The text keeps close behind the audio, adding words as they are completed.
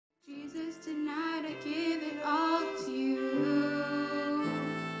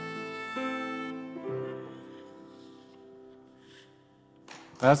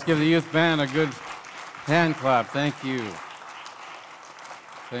Let's give the youth band a good hand clap. Thank you.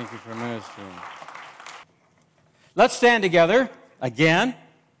 Thank you for ministering. Let's stand together again.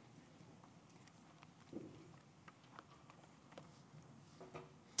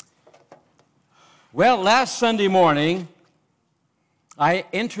 Well, last Sunday morning, I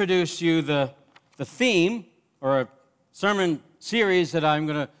introduced you the theme or a sermon series that I'm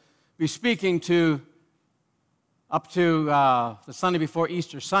going to be speaking to up to the Sunday before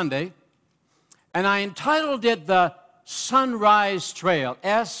Easter Sunday. And I entitled it the Sonrise Trail,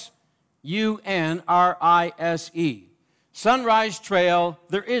 S-U-N-R-I-S-E. Sonrise Trail,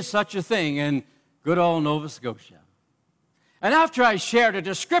 there is such a thing in good old Nova Scotia. And after I shared a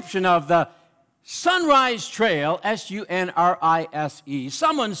description of the Sonrise Trail, S-U-N-R-I-S-E,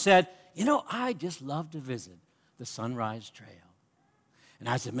 someone said, you know, I just love to visit the Sonrise Trail. And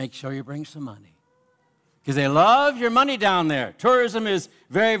I said, make sure you bring some money, because they love your money down there. Tourism is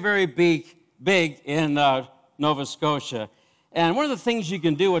very, very big in Nova Scotia. And one of the things you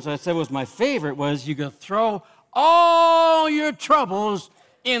can do, which I said was my favorite, was you can throw all your troubles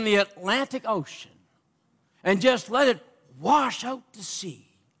in the Atlantic Ocean and just let it wash out to sea.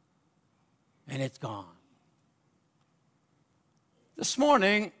 And it's gone. This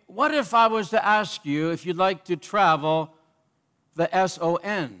morning, what if I was to ask you if you'd like to travel the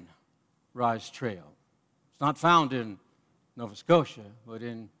Sonrise Trail? It's not found in Nova Scotia, but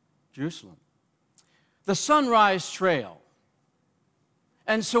in Jerusalem. The Sonrise Trail.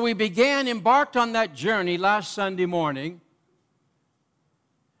 And so we embarked on that journey last Sunday morning.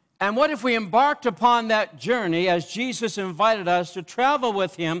 And what if we embarked upon that journey as Jesus invited us to travel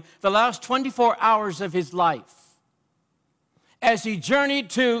with him the last 24 hours of his life, as he journeyed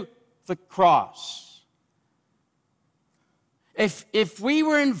to the cross? If we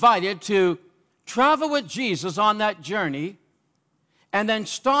were invited to travel with Jesus on that journey and then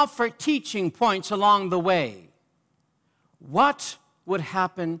stop for teaching points along the way, what would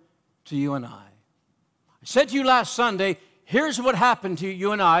happen to you and I? I said to you last Sunday, here's what happened to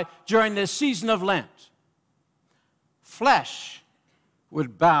you and I during this season of Lent. Flesh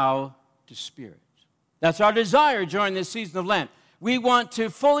would bow to spirit. That's our desire during this season of Lent. We want to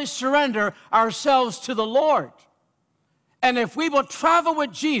fully surrender ourselves to the Lord. And if we will travel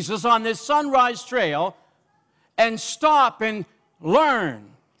with Jesus on this Sonrise Trail and stop and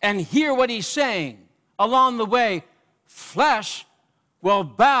learn and hear what he's saying along the way, flesh will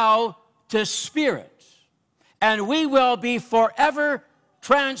bow to spirit. And we will be forever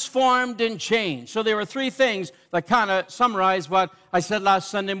transformed and changed. So there were three things that kind of summarize what I said last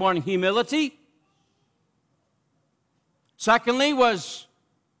Sunday morning. Humility. Secondly was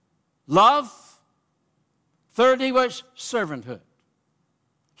love. Thirdly was servanthood.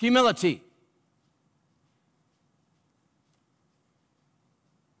 Humility.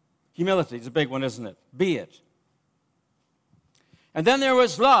 Humility is a big one, isn't it? Be it. And then there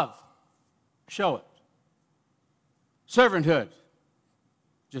was love. Show it. Servanthood.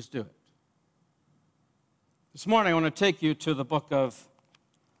 Just do it. This morning I want to take you to the book of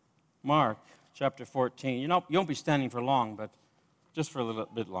Mark, chapter 14. You know, you won't be standing for long, but just for a little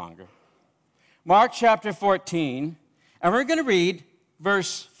bit longer. Mark chapter 14, and we're going to read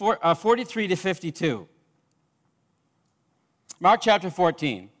verse 43 to 52. Mark chapter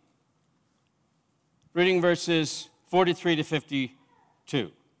 14, reading verses 43 to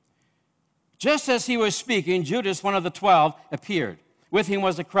 52. Just as he was speaking, Judas, one of the 12, appeared. With him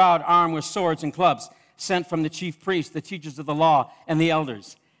was a crowd armed with swords and clubs, sent from the chief priests, the teachers of the law, and the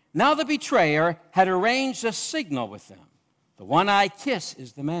elders. Now the betrayer had arranged a signal with them. The one-eyed kiss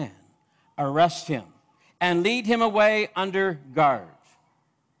is the man. Arrest him and lead him away under guard.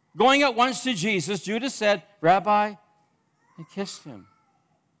 Going at once to Jesus, Judas said, Rabbi, and kissed him.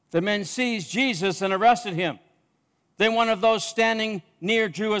 The men seized Jesus and arrested him. Then one of those standing near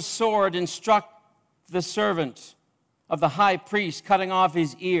drew a sword and struck the servant of the high priest, cutting off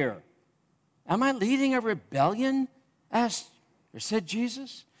his ear. Am I leading a rebellion? Said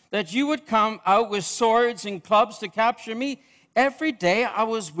Jesus, that you would come out with swords and clubs to capture me? Every day I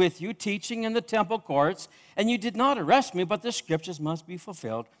was with you teaching in the temple courts, and you did not arrest me, but the scriptures must be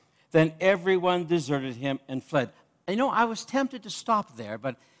fulfilled. Then everyone deserted him and fled. You know, I was tempted to stop there,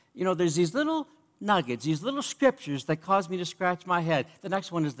 but, you know, there's these little nuggets, these little scriptures that cause me to scratch my head. The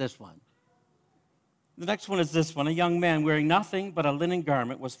next one is this one. The next one is this one. A young man wearing nothing but a linen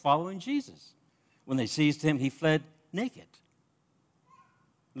garment was following Jesus. When they seized him, he fled naked,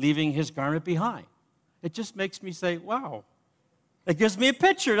 leaving his garment behind. It just makes me say, wow. It gives me a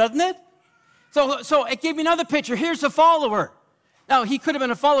picture, doesn't it? So it gave me another picture. Here's a follower. Now, he could have been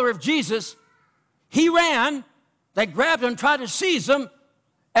a follower of Jesus. He ran. They grabbed him, tried to seize him,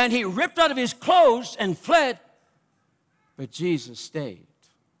 And he ripped out of his clothes and fled. But Jesus stayed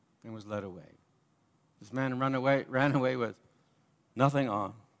and was led away. This man ran away with nothing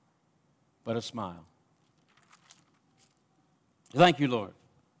on but a smile. Thank you, Lord.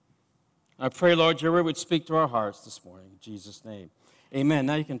 I pray, Lord, your word would speak to our hearts this morning. In Jesus' name. Amen.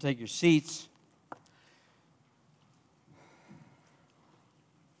 Now you can take your seats.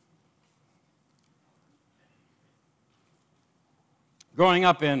 Growing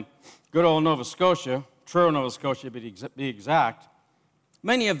up in good old Nova Scotia, Truro, Nova Scotia to be exact,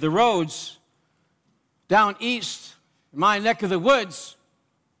 many of the roads down east, in my neck of the woods,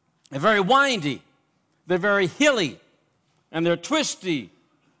 are very windy. They're very hilly, and they're twisty.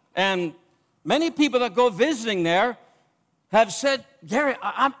 And many people that go visiting there have said, Gary,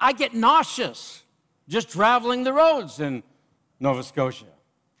 I get nauseous just traveling the roads in Nova Scotia.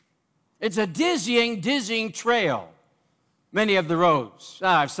 It's a dizzying trail. Many of the roads.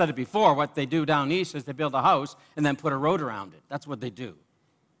 I've said it before, what they do down east is they build a house and then put a road around it. That's what they do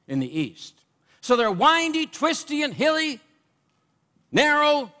in the east. So they're windy, twisty, and hilly,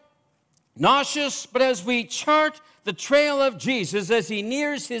 narrow, nauseous. But as we chart the trail of Jesus as he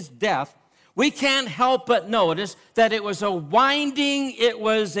nears his death, we can't help but notice that it was a winding, it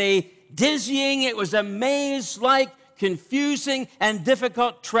was a dizzying, it was a maze-like, confusing, and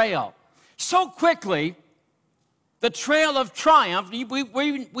difficult trail. So quickly, the Trail of Triumph,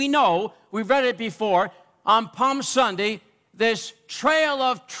 we know, we've read it before, on Palm Sunday, this Trail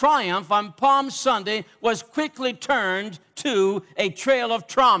of Triumph on Palm Sunday was quickly turned to a trail of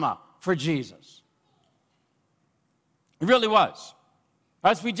trauma for Jesus. It really was.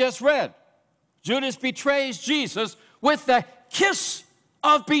 As we just read, Judas betrays Jesus with the kiss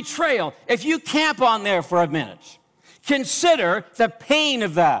of betrayal. If you camp on there for a minute, consider the pain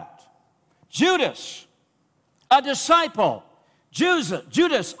of that. Judas, a disciple.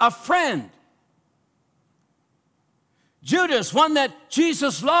 Judas, a friend. Judas, one that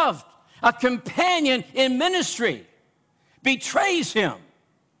Jesus loved, a companion in ministry, betrays him.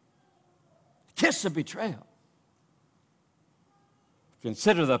 Kiss of betrayal.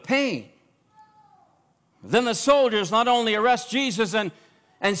 Consider the pain. Then the soldiers not only arrest Jesus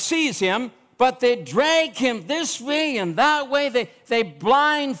and seize him, but they drag him this way and that way. They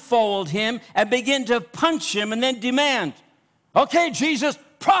blindfold him and begin to punch him and then demand, okay, Jesus,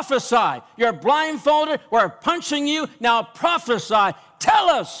 prophesy. You're blindfolded. We're punching you. Now prophesy. Tell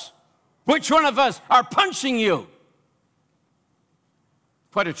us which one of us are punching you.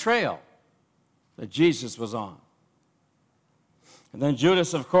 Quite a trail that Jesus was on. And then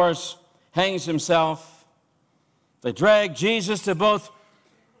Judas, of course, hangs himself. They drag Jesus to both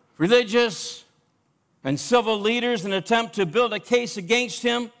religious and civil leaders in an attempt to build a case against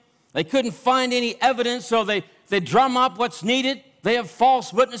him. They couldn't find any evidence, so they drum up what's needed. They have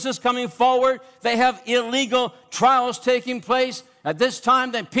false witnesses coming forward. They have illegal trials taking place. At this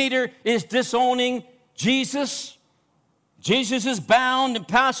time, then Peter is disowning Jesus. Jesus is bound and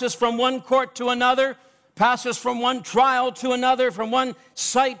passes from one court to another, passes from one trial to another, from one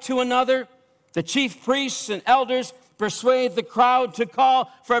site to another. The chief priests and elders persuade the crowd to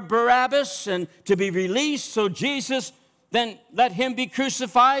call for Barabbas and to be released, so Jesus then let him be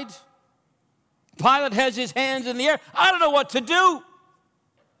crucified. Pilate has his hands in the air. I don't know what to do.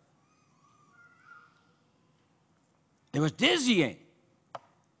 It was dizzying.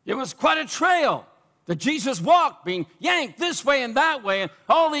 It was quite a trail that Jesus walked, being yanked this way and that way, and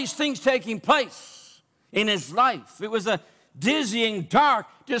all these things taking place in his life. It was a dizzying, dark,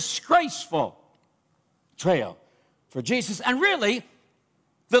 disgraceful trail for Jesus. And really,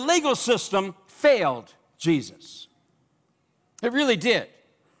 the legal system failed Jesus. It really did.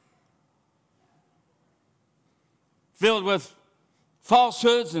 Filled with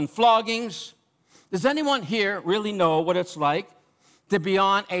falsehoods and floggings. Does anyone here really know what it's like to be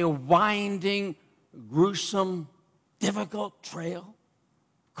on a winding, gruesome, difficult trail?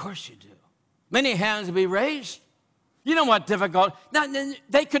 Of course you do. Many hands will be raised. You know what difficult? Now,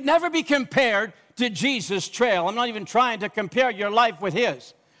 they could never be compared to Jesus' trail. I'm not even trying to compare your life with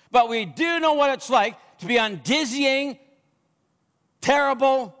his. But we do know what it's like to be on dizzying,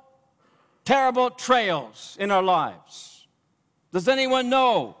 terrible trails in our lives. Does anyone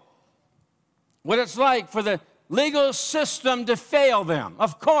know what it's like for the legal system to fail them?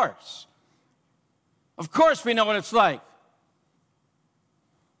 Of course. Of course we know what it's like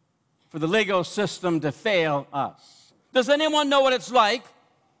for the legal system to fail us. Does anyone know what it's like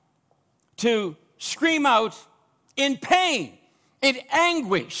to scream out in pain, in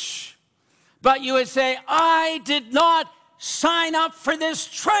anguish, but you would say, I did not sign up for this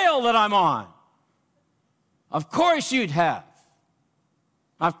trail that I'm on? Of course you'd have.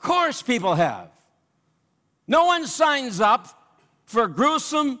 Of course people have. No one signs up for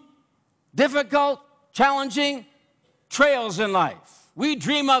gruesome, difficult, challenging trails in life. We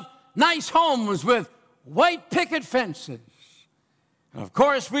dream of nice homes with white picket fences. And of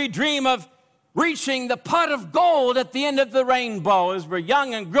course, we dream of reaching the pot of gold at the end of the rainbow. As we're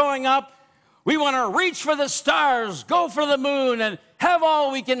young and growing up, we want to reach for the stars, go for the moon, and have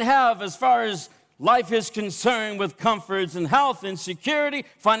all we can have as far as life is concerned, with comforts and health and security,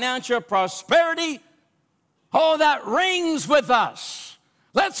 financial prosperity. Oh, that rings with us.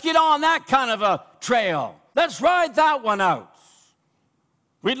 Let's get on that kind of a trail. Let's ride that one out.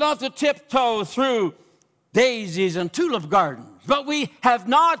 We'd love to tiptoe through daisies and tulip gardens, but we have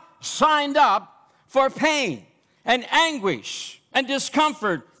not signed up for pain and anguish and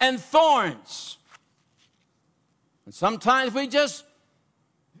discomfort and thorns. And sometimes we just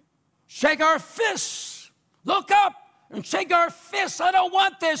shake our fists, look up and shake our fists. I don't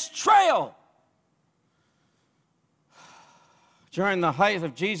want this trail. During the height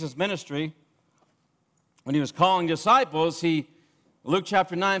of Jesus' ministry, when he was calling disciples, Luke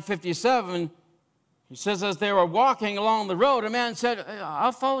chapter 9:57, he says, as they were walking along the road, a man said,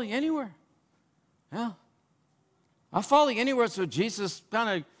 I'll follow you anywhere. Yeah, I'll follow you anywhere. So Jesus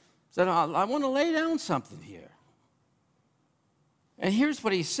kind of said, I want to lay down something here. And here's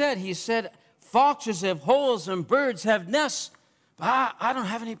what he said. He said, foxes have holes and birds have nests, but I don't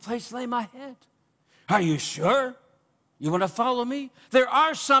have any place to lay my head. Are you sure you want to follow me? There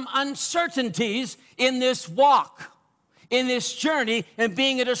are some uncertainties in this walk, in this journey, and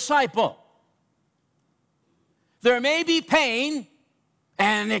being a disciple. There may be pain,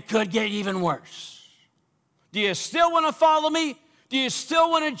 and it could get even worse. Do you still want to follow me? Do you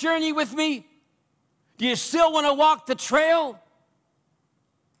still want to journey with me? Do you still want to walk the trail?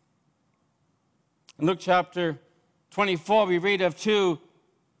 In Luke chapter 24, we read of two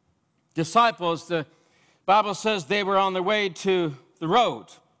disciples. The Bible says they were on their way to the road,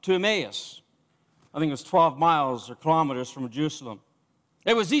 to Emmaus. I think it was 12 miles or kilometers from Jerusalem.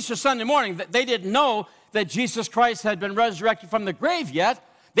 It was Easter Sunday morning. They didn't know that Jesus Christ had been resurrected from the grave yet.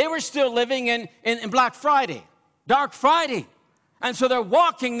 They were still living in Black Friday, Dark Friday. And so they're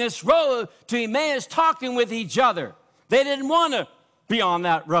walking this road to Emmaus, talking with each other. They didn't want to be on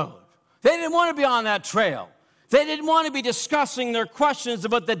that road. They didn't want to be on that trail. They didn't want to be discussing their questions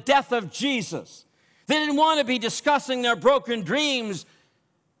about the death of Jesus. They didn't want to be discussing their broken dreams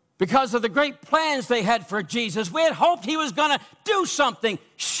because of the great plans they had for Jesus. We had hoped he was going to do something,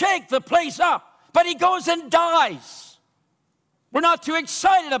 shake the place up, but he goes and dies. We're not too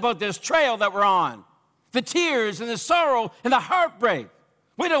excited about this trail that we're on. The tears and the sorrow and the heartbreak.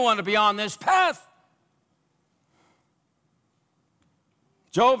 We don't want to be on this path.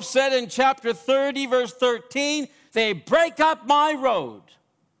 Job said in chapter 30, verse 13, they break up my road.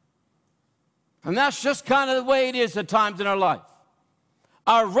 And that's just kind of the way it is at times in our life.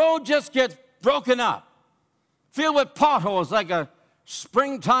 Our road just gets broken up, filled with potholes like a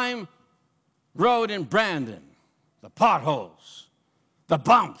springtime road in Brandon. The potholes, the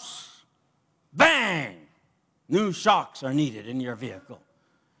bumps, bang! New shocks are needed in your vehicle.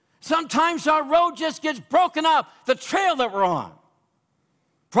 Sometimes our road just gets broken up, the trail that we're on.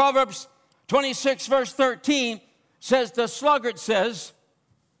 Proverbs 26, verse 13 says, the sluggard says,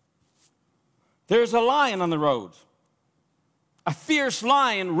 there's a lion on the road, a fierce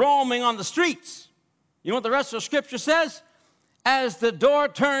lion roaming on the streets. You know what the rest of the scripture says? As the door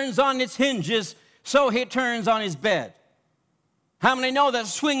turns on its hinges, so he turns on his bed. How many know that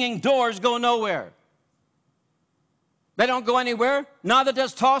swinging doors go nowhere? They don't go anywhere. Neither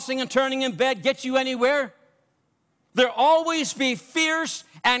does tossing and turning in bed get you anywhere. There'll always be fierce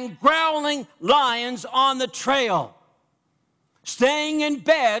and growling lions on the trail. Staying in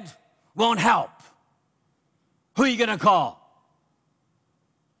bed won't help. Who are you going to call?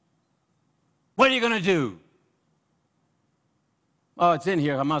 What are you going to do? Oh, it's in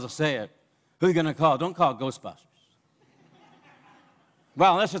here. I might as well say it. Who are you going to call? Don't call Ghostbusters.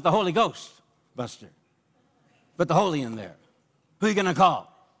 Well, unless it's the Holy Ghost Buster. But the Holy in there. Who are you going to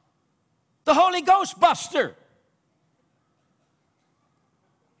call? The Holy Ghost Buster.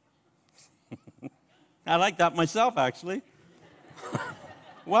 I like that myself, actually.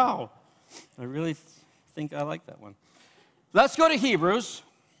 Wow. I really think I like that one. Let's go to Hebrews.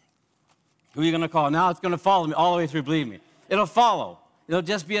 Who are you going to call? Now it's going to follow me all the way through, believe me. It'll follow. It'll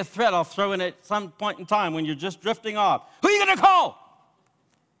just be a thread I'll throw in at some point in time when you're just drifting off. Who are you going to call?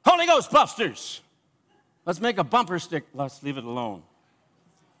 Holy Ghost Busters. Let's make a bumper stick. Let's leave it alone.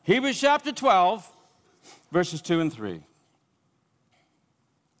 Hebrews chapter 12, verses 2 and 3.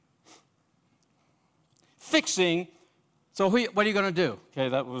 So what are you going to do? Okay,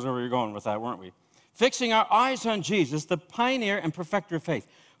 that was where we were going with that, weren't we? Fixing our eyes on Jesus, the pioneer and perfecter of faith.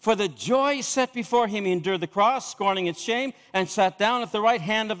 For the joy set before him, he endured the cross, scorning its shame, and sat down at the right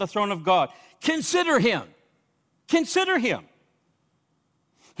hand of the throne of God. Consider him,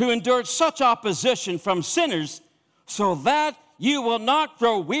 who endured such opposition from sinners, so that you will not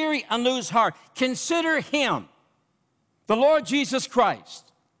grow weary and lose heart. Consider him, the Lord Jesus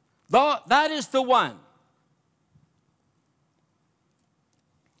Christ. That is the one.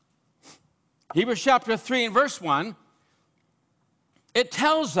 Hebrews chapter 3 and verse 1, it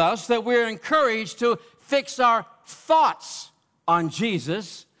tells us that we're encouraged to fix our thoughts on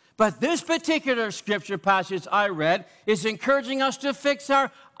Jesus. But this particular scripture passage I read is encouraging us to fix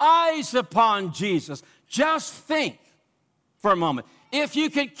our eyes upon Jesus. Just think for a moment. If you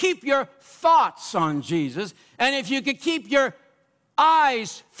could keep your thoughts on Jesus, and if you could keep your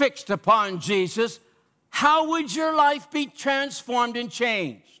eyes fixed upon Jesus, how would your life be transformed and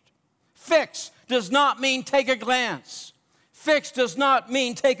changed? Fix does not mean take a glance. Fix does not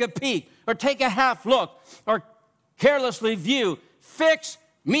mean take a peek or take a half look or carelessly view. Fix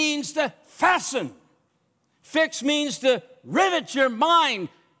means to fasten. Fix means to rivet your mind,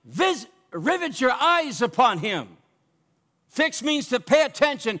 rivet your eyes upon him. Fix means to pay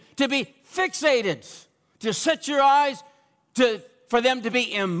attention, to be fixated, to set your eyes, for them to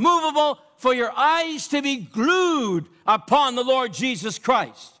be immovable, for your eyes to be glued upon the Lord Jesus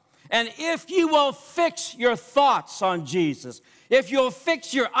Christ. And if you will fix your thoughts on Jesus, if you'll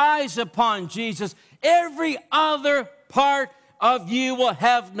fix your eyes upon Jesus, every other part of you will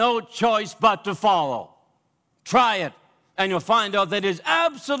have no choice but to follow. Try it, and you'll find out that it is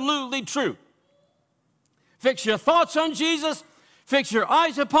absolutely true. Fix your thoughts on Jesus, fix your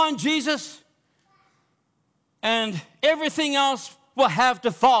eyes upon Jesus, and everything else will have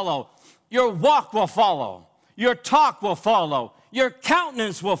to follow. Your walk will follow. Your talk will follow. Your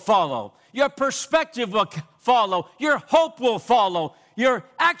countenance will follow. Your perspective will follow. Your hope will follow. Your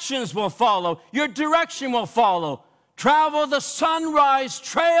actions will follow. Your direction will follow. Travel the Sonrise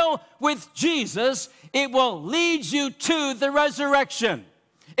Trail with Jesus. It will lead you to the resurrection.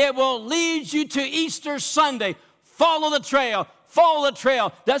 It will lead you to Easter Sunday. Follow the trail. Follow the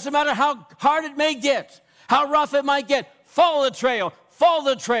trail. Doesn't matter how hard it may get, how rough it might get. Follow the trail.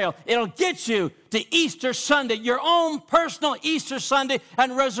 Follow the trail. It'll get you to Easter Sunday, your own personal Easter Sunday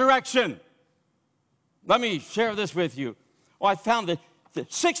and resurrection. Let me share this with you. Oh, I found the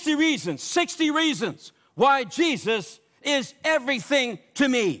 60 reasons why Jesus is everything to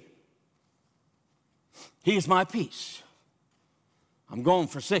me. He is my peace. I'm going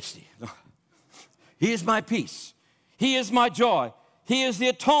for 60. He is my peace. He is my joy. He is the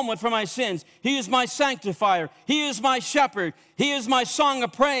atonement for my sins. He is my sanctifier. He is my shepherd. He is my song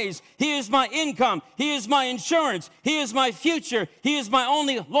of praise. He is my income. He is my insurance. He is my future. He is my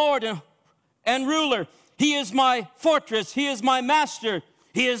only Lord and ruler. He is my fortress. He is my master.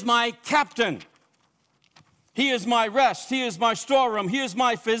 He is my captain. He is my rest. He is my storeroom. He is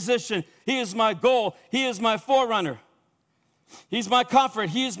my physician. He is my goal. He is my forerunner. He's my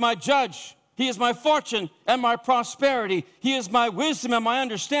comfort. He is my judge. He is my fortune and my prosperity. He is my wisdom and my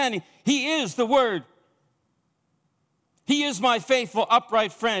understanding. He is the Word. He is my faithful,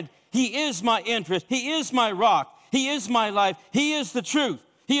 upright friend. He is my interest. He is my rock. He is my life. He is the truth.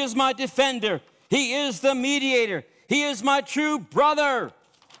 He is my defender. He is the mediator. He is my true brother.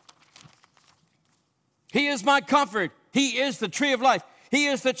 He is my comfort. He is the tree of life. He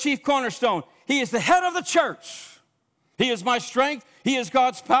is the chief cornerstone. He is the head of the church. He is my strength. He is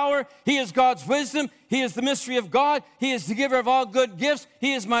God's power. He is God's wisdom. He is the mystery of God. He is the giver of all good gifts.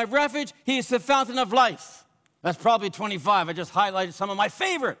 He is my refuge. He is the fountain of life. That's probably 25. I just highlighted some of my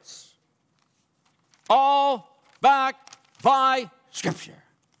favorites. All backed by Scripture.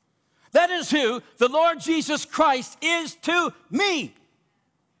 That is who the Lord Jesus Christ is to me.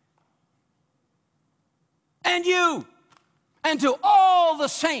 And you. And to all the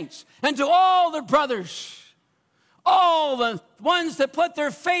saints. And to all the brothers. All the ones that put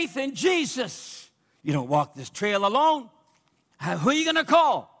their faith in Jesus. You don't walk this trail alone. Who are you going to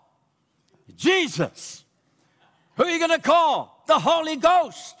call? Jesus. Who are you going to call? The Holy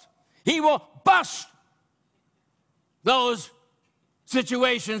Ghost. He will bust those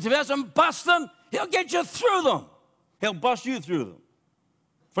situations. If he doesn't bust them, he'll get you through them. He'll bust you through them.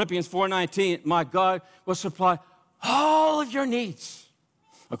 Philippians 4:19, my God will supply all of your needs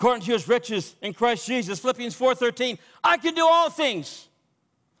according to his riches in Christ Jesus. Philippians 4:13, I can do all things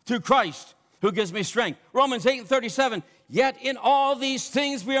through Christ who gives me strength. Romans 8:37, yet in all these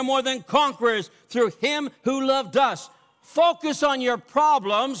things we are more than conquerors through him who loved us. Focus on your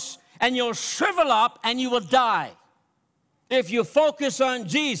problems and you'll shrivel up and you will die. If you focus on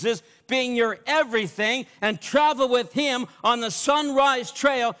Jesus being your everything and travel with him on the Sonrise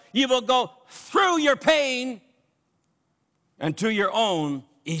Trail, you will go through your pain and to your own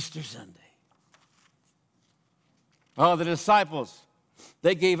Easter Sunday. Oh, the disciples,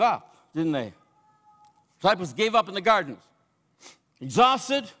 they gave up, didn't they? Disciples gave up in the gardens.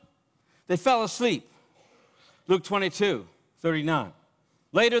 Exhausted, they fell asleep. Luke 22:39.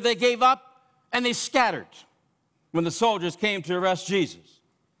 Later they gave up and they scattered when the soldiers came to arrest Jesus.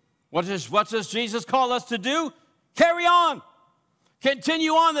 What does Jesus call us to do? Carry on.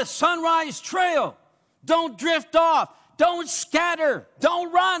 Continue on the Sonrise Trail. Don't drift off. Don't scatter.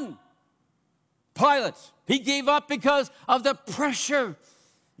 Don't run. Pilate, he gave up because of the pressure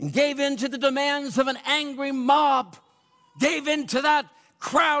and gave in to the demands of an angry mob, gave in to that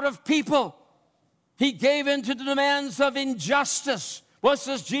crowd of people. He gave in to the demands of injustice. What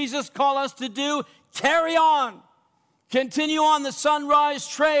does Jesus call us to do? Carry on. Continue on the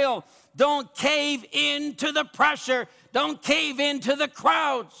Sonrise Trail. Don't cave into the pressure. Don't cave into the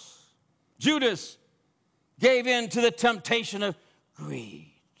crowds. Judas gave in to the temptation of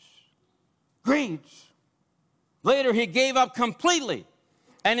greed. Greed. Later, he gave up completely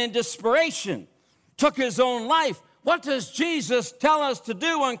and in desperation took his own life. What does Jesus tell us to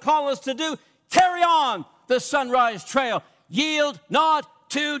do and call us to do? Carry on the Sonrise Trail. Yield not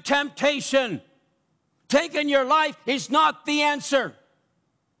to temptation. Taking your life is not the answer.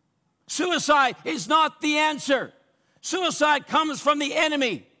 Suicide is not the answer. Suicide comes from the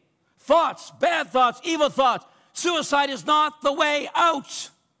enemy. Thoughts, bad thoughts, evil thoughts. Suicide is not the way out.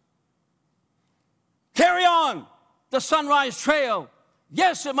 Carry on the Sonrise Trail.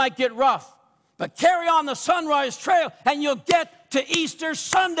 Yes, it might get rough, but carry on the Sonrise Trail and you'll get to Easter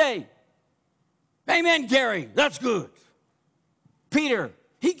Sunday. Amen, Gary. That's good. Peter,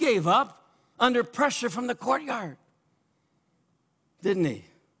 he gave up under pressure from the courtyard, didn't he?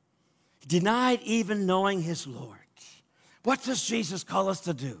 He denied even knowing his Lord. What does Jesus call us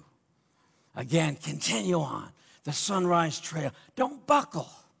to do? Again, continue on the Sonrise Trail. Don't buckle.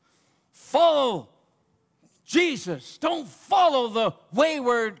 Follow Jesus. Don't follow the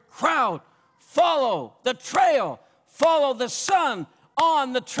wayward crowd. Follow the trail. Follow the sun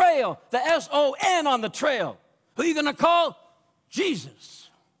on the trail. The S-O-N on the trail. Who are you going to call? Jesus.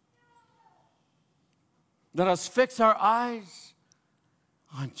 Let us fix our eyes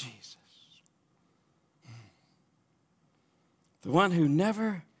on Jesus. The one who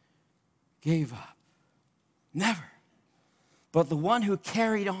never gave up. Never. But the one who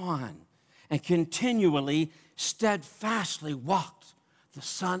carried on and continually, steadfastly walked the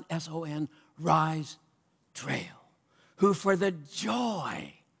Son, S-O-N, Rise Trail. Who for the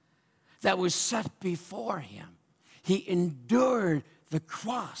joy that was set before him, he endured the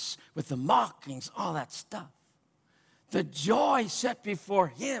cross with the mockings, all that stuff. The joy set before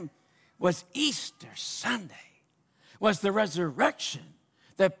him was Easter Sunday, was the resurrection.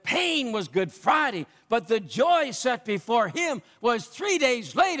 The pain was Good Friday, but the joy set before him was 3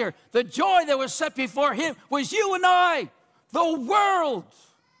 days later. The joy that was set before him was you and I, the world.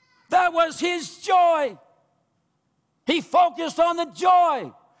 That was his joy. He focused on the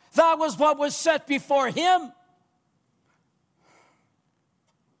joy. That was what was set before him.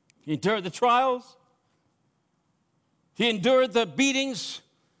 He endured the trials. He endured the beatings.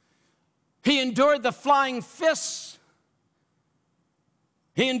 He endured the flying fists.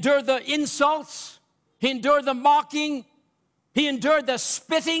 He endured the insults. He endured the mocking. He endured the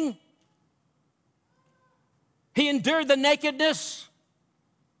spitting. He endured the nakedness.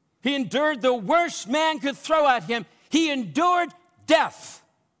 He endured the worst man could throw at him. He endured death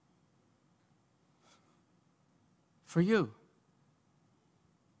for you.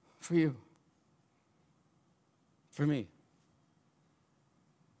 For you. For me.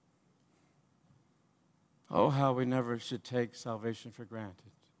 Oh, how we never should take salvation for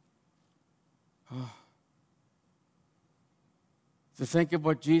granted. Oh. To think of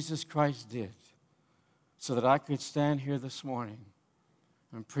what Jesus Christ did so that I could stand here this morning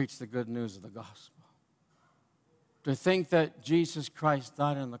and preach the good news of the gospel. To think that Jesus Christ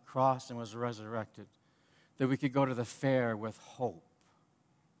died on the cross and was resurrected, that we could go to the fair with hope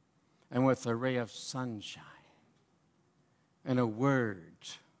and with a ray of sunshine and a word,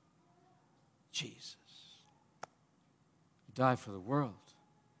 Jesus. He died for the world.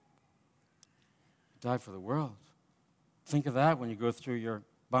 He died for the world. Think of that when you go through your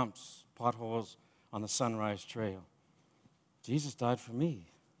bumps, potholes on the Sonrise Trail. Jesus died for me.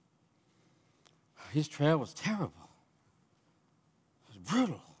 His trail was terrible. It was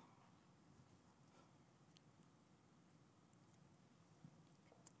brutal.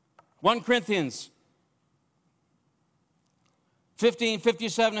 Corinthians 15,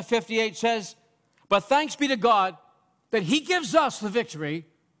 57, and 58 says, but thanks be to God that he gives us the victory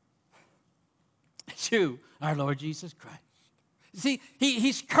through our Lord Jesus Christ. See,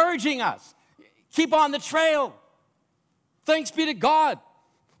 he's encouraging us. Keep on the trail. Thanks be to God.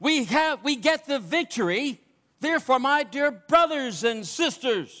 We get the victory. Therefore, my dear brothers and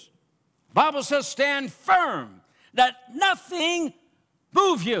sisters, the Bible says, stand firm. Let nothing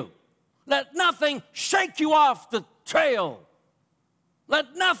move you. Let nothing shake you off the trail.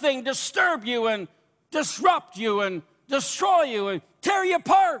 Let nothing disturb you and disrupt you and destroy you and tear you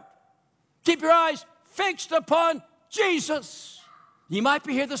apart. Keep your eyes fixed upon Jesus. You might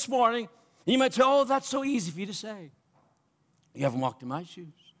be here this morning. You might say, oh, that's so easy for you to say. You haven't walked in my shoes.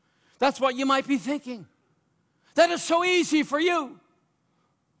 That's what you might be thinking. That is so easy for you.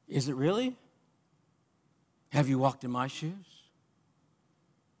 Is it really? Have you walked in my shoes?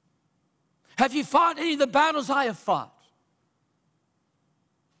 Have you fought any of the battles I have fought?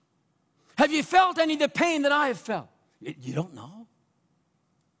 Have you felt any of the pain that I have felt? You don't know.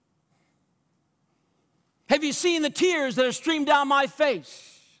 Have you seen the tears that have streamed down my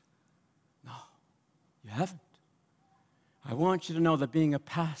face? No, you haven't. I want you to know that being a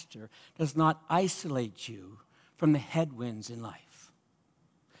pastor does not isolate you from the headwinds in life.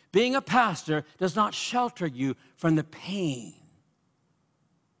 Being a pastor does not shelter you from the pain.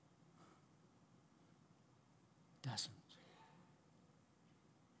 It doesn't.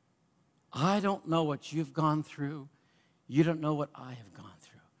 I don't know what you've gone through. You don't know what I have gone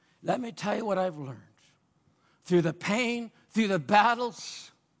through. Let me tell you what I've learned. Through the pain, through the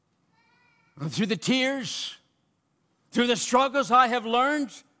battles, through the tears, through the struggles, I have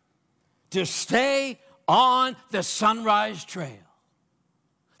learned to stay on the Sonrise Trail.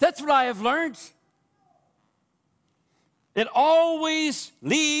 That's what I have learned. It always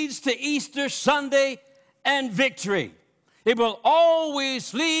leads to Easter Sunday and victory. It will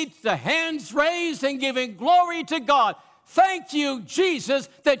always lead to hands raised and giving glory to God. Thank you, Jesus,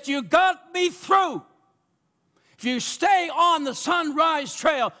 that you got me through. If you stay on the Sonrise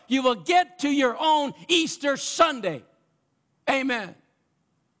Trail, you will get to your own Easter Sunday. Amen.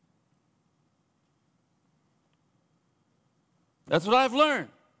 That's what I've learned.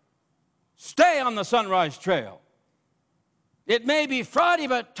 Stay on the Sonrise Trail. It may be Friday,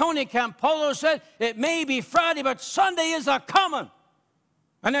 but Tony Campolo said, it may be Friday, but Sunday is a-coming.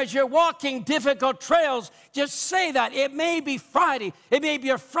 And as you're walking difficult trails, just say that. It may be Friday. It may be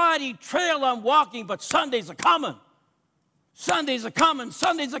a Friday trail I'm walking, but Sunday's a-coming. Sunday's a-coming.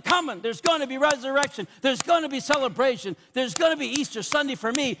 Sunday's a-coming. There's going to be resurrection. There's going to be celebration. There's going to be Easter Sunday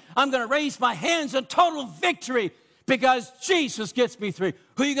for me. I'm going to raise my hands in total victory because Jesus gets me through.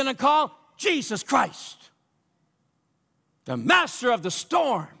 Who are you going to call? Jesus Christ. The master of the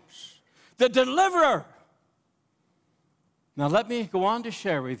storms. The deliverer. Now let me go on to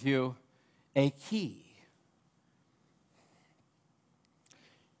share with you a key.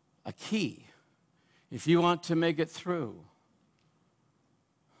 A key. If you want to make it through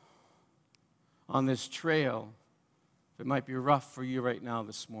on this trail that might be rough for you right now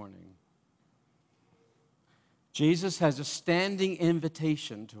this morning. Jesus has a standing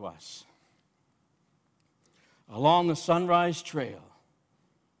invitation to us. Along the Sonrise Trail,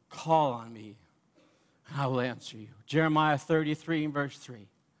 call on me, and I will answer you. Jeremiah 33 and verse 3.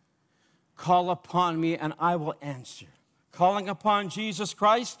 Call upon me, and I will answer. Calling upon Jesus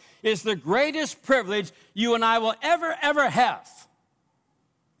Christ is the greatest privilege you and I will ever have,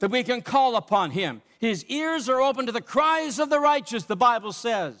 that we can call upon him. His ears are open to the cries of the righteous, the Bible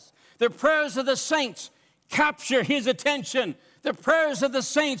says. The prayers of the saints capture his attention. The prayers of the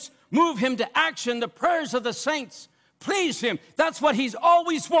saints move him to action. The prayers of the saints please him. That's what he's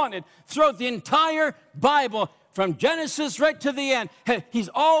always wanted throughout the entire Bible, from Genesis right to the end. He's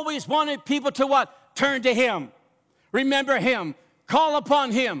always wanted people to what? Turn to him. Remember him. Call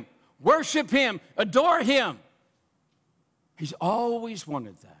upon him. Worship him. Adore him. He's always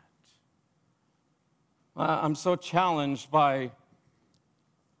wanted that. I'm so challenged by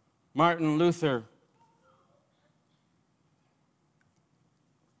Martin Luther,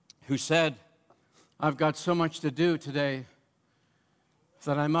 who said, I've got so much to do today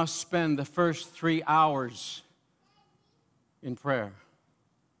that I must spend the first 3 hours in prayer.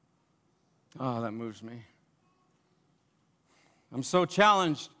 Oh, that moves me. I'm so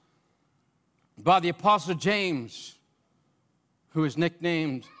challenged by the Apostle James, who is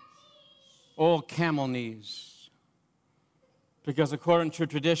nicknamed Old Camel Knees, because according to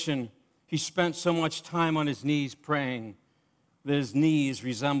tradition, he spent so much time on his knees praying that his knees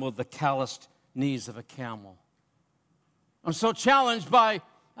resembled the calloused knees of a camel. I'm so challenged by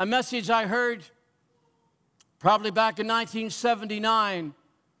a message I heard Probably back in 1979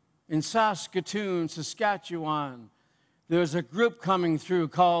 in Saskatoon, Saskatchewan, there was a group coming through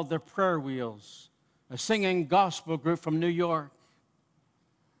called the Prayer Wheels, a singing gospel group from New York.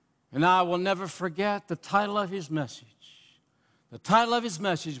 And I will never forget the title of his message. The title of his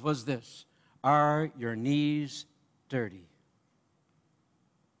message was this: Are Your Knees Dirty?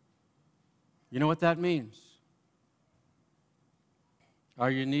 You know what that means? Are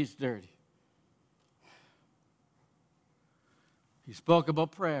your knees dirty? He spoke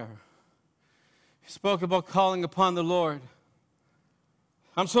about prayer. He spoke about calling upon the Lord.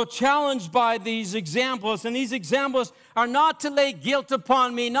 I'm so challenged by these examples, and these examples are not to lay guilt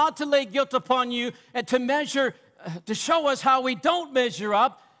upon me, not to lay guilt upon you, and to show us how we don't measure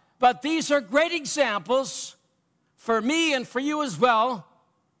up, but these are great examples for me and for you as well,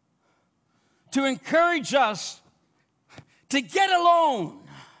 to encourage us to get alone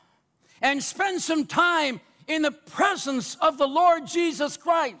and spend some time in the presence of the Lord Jesus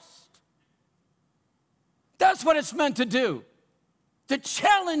Christ. That's what it's meant to do, to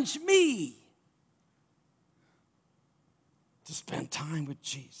challenge me to spend time with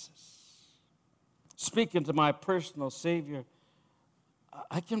Jesus. Speaking to my personal Savior,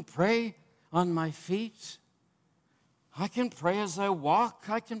 I can pray on my feet. I can pray as I walk.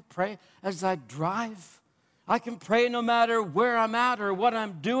 I can pray as I drive. I can pray no matter where I'm at or what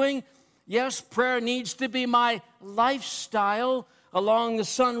I'm doing. Yes, prayer needs to be my lifestyle along the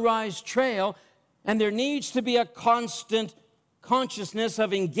Sonrise Trail, and there needs to be a constant consciousness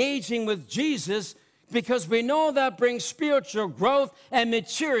of engaging with Jesus, because we know that brings spiritual growth and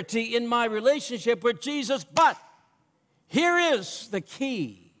maturity in my relationship with Jesus. But here is the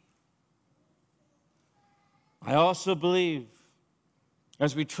key. I also believe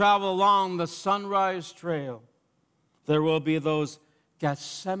as we travel along the Sonrise Trail, there will be those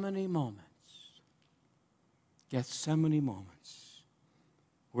Gethsemane moments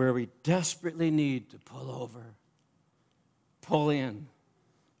where we desperately need to pull over, pull in,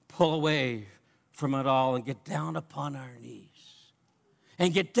 pull away from it all and get down upon our knees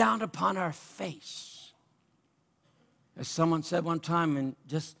and get down upon our face. As someone said one time, and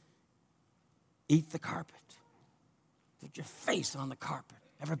just eat the carpet. Put your face on the carpet.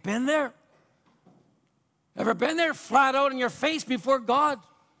 Ever been there? Ever been there flat out on your face before God?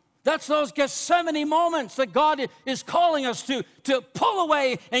 That's those Gethsemane moments that God is calling us to pull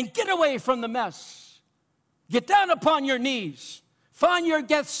away and get away from the mess. Get down upon your knees. Find your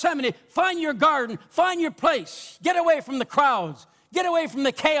Gethsemane. Find your garden. Find your place. Get away from the crowds. Get away from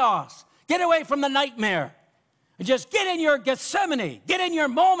the chaos. Get away from the nightmare. And just get in your Gethsemane. Get in your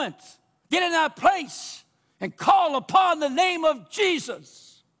moment. Get in that place and call upon the name of Jesus.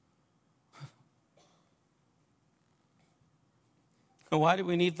 Why do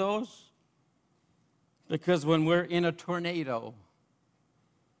we need those? Because when we're in a tornado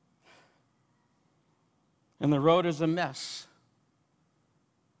and the road is a mess,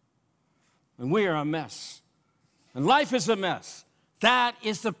 and we are a mess, and life is a mess, that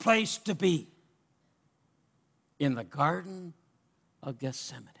is the place to be, in the Garden of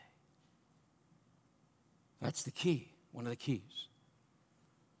Gethsemane. That's the key, one of the keys.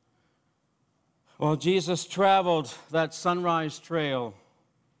 Well, Jesus traveled that Sonrise Trail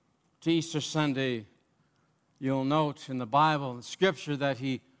to Easter Sunday. You'll note in the Bible and Scripture that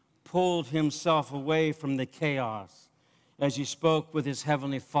he pulled himself away from the chaos as he spoke with his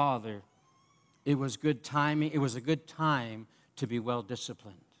heavenly Father. It was good timing. It was a good time to be well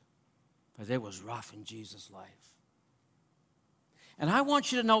disciplined, because it was rough in Jesus' life. And I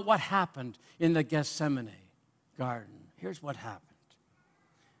want you to know what happened in the Gethsemane garden. Here's what happened.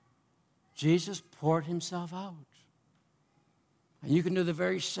 Jesus poured himself out. And you can do the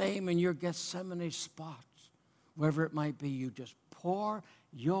very same in your Gethsemane spot, wherever it might be. You just pour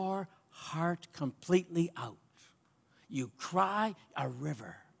your heart completely out. You cry a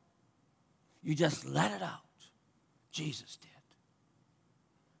river. You just let it out. Jesus did.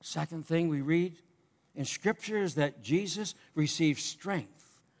 Second thing we read in Scripture is that Jesus received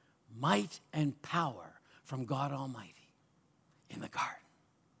strength, might, and power from God Almighty in the garden.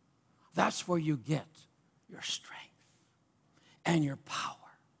 That's where you get your strength and your power.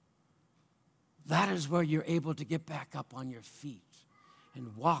 That is where you're able to get back up on your feet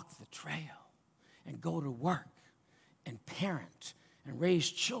and walk the trail and go to work and parent and raise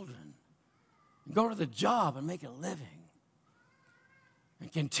children and go to the job and make a living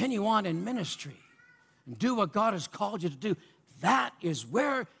and continue on in ministry and do what God has called you to do. That is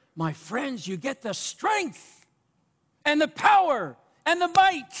where, my friends, you get the strength and the power and the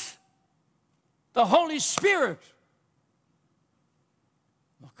might. The Holy Spirit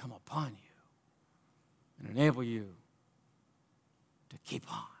will come upon you and enable you to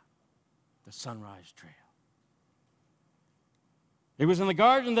keep on the Sonrise Trail. It was in the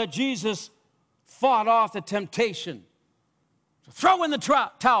garden that Jesus fought off the temptation to throw in the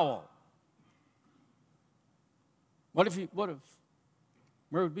towel. What if?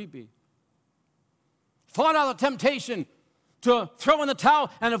 Where would we be? Fought out the temptation to throw in the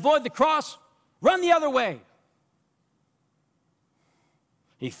towel and avoid the cross, run the other way.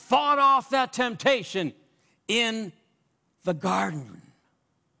 He fought off that temptation in the garden,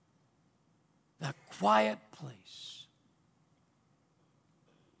 that quiet place.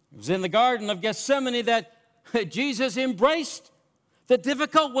 It was in the Garden of Gethsemane that Jesus embraced the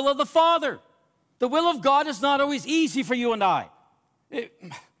difficult will of the Father. The will of God is not always easy for you and I.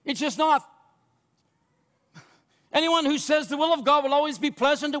 It's just not. Anyone who says the will of God will always be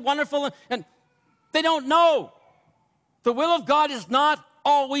pleasant and wonderful, and they don't know. The will of God is not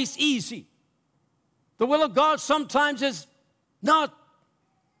always easy. The will of God sometimes is not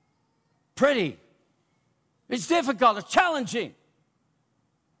pretty. It's difficult. It's challenging.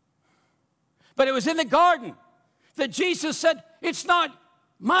 But it was in the garden that Jesus said, it's not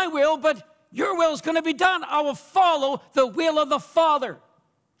my will, but your will is going to be done. I will follow the will of the Father.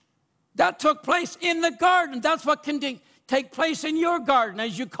 That took place in the garden. That's what can take place in your garden.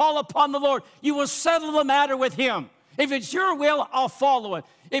 As you call upon the Lord, you will settle the matter with Him. If it's your will, I'll follow it.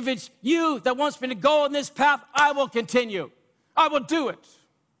 If it's you that wants me to go on this path, I will continue. I will do it.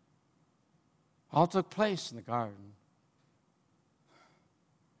 All took place in the garden.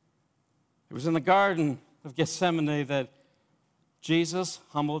 It was in the Garden of Gethsemane that Jesus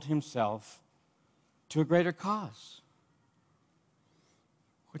humbled Himself to a greater cause,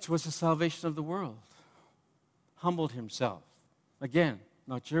 which was the salvation of the world. Humbled Himself. Again,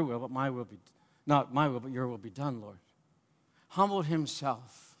 not your will, but my will be, not my will, but your will be done, Lord. Humbled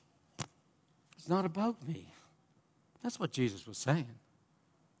Himself. It's not about me. That's what Jesus was saying.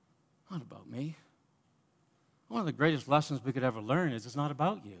 Not about me. One of the greatest lessons we could ever learn is it's not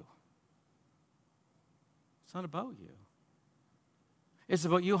about you. It's not about you. It's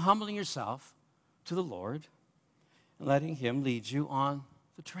about you humbling yourself to the Lord and letting Him lead you on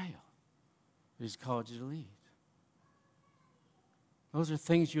the trail that He's called you to lead. Those are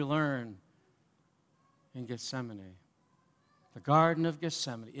things you learn in Gethsemane. The Garden of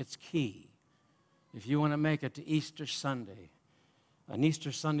Gethsemane, it's key. If you want to make it to Easter Sunday, an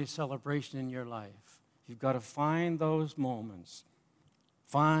Easter Sunday celebration in your life, you've got to find those moments,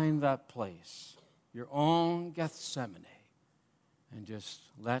 find that place, your own Gethsemane, and just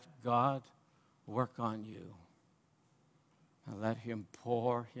let God work on you. And let Him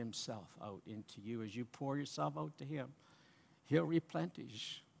pour Himself out into you. As you pour yourself out to Him, He'll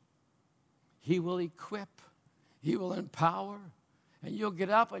replenish. He will equip. He will empower. And you'll get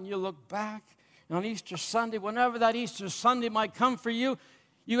up and you'll look back. And on Easter Sunday, whenever that Easter Sunday might come for you,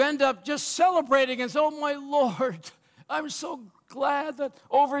 you end up just celebrating and say, oh, my Lord, I'm so glad that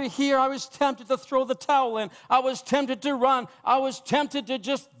over here I was tempted to throw the towel in. I was tempted to run. I was tempted to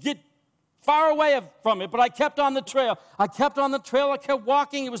just get far away from it, but I kept on the trail. I kept on the trail. I kept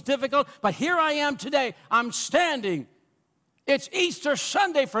walking. It was difficult, but here I am today. I'm standing. It's Easter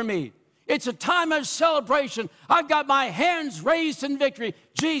Sunday for me. It's a time of celebration. I've got my hands raised in victory.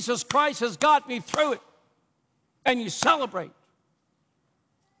 Jesus Christ has got me through it. And you celebrate.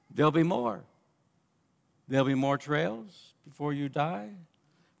 There'll be more. There'll be more trails before you die.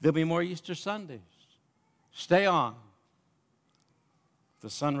 There'll be more Easter Sundays. Stay on the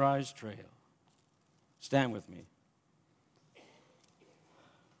Sonrise Trail. Stand with me.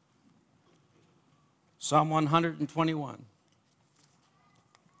 Psalm 121.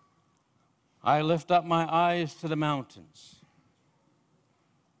 I lift up my eyes to the mountains.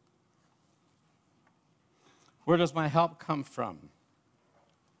 Where does my help come from?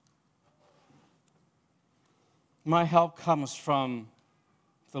 My help comes from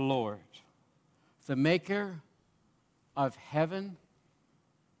the Lord, the maker of heaven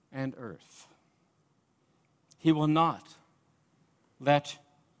and earth. He will not let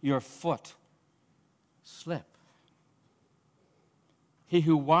your foot slip. He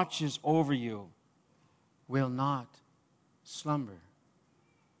who watches over you will not slumber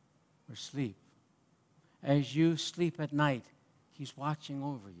or sleep. As you sleep at night, He's watching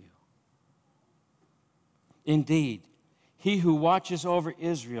over you. Indeed, He who watches over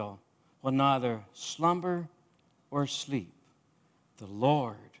Israel will neither slumber or sleep. The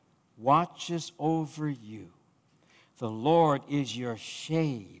Lord watches over you. The Lord is your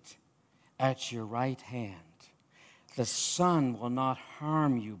shade at your right hand. The sun will not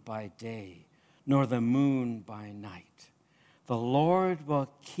harm you by day, nor the moon by night. The Lord will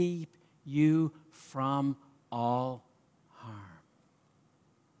keep you from all harm.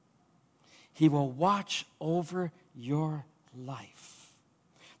 He will watch over your life.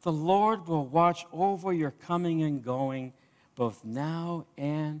 The Lord will watch over your coming and going, both now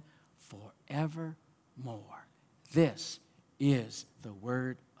and forevermore. This is the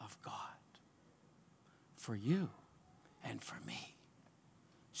word of God for you and for me.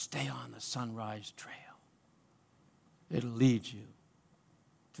 Stay on the Sonrise Trail. It'll lead you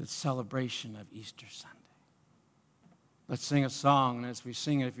to the celebration of Easter Sunday. Let's sing a song, and as we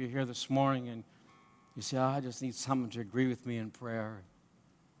sing it, if you're here this morning and you say, I just need someone to agree with me in prayer.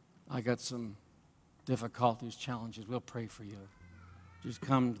 I got some difficulties, challenges. We'll pray for you. Just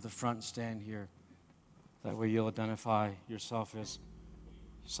come to the front and stand here. That way you'll identify yourself as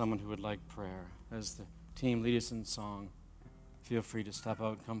someone who would like prayer. As the team lead us in song, feel free to step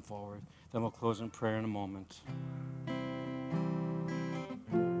out and come forward. Then we'll close in prayer in a moment.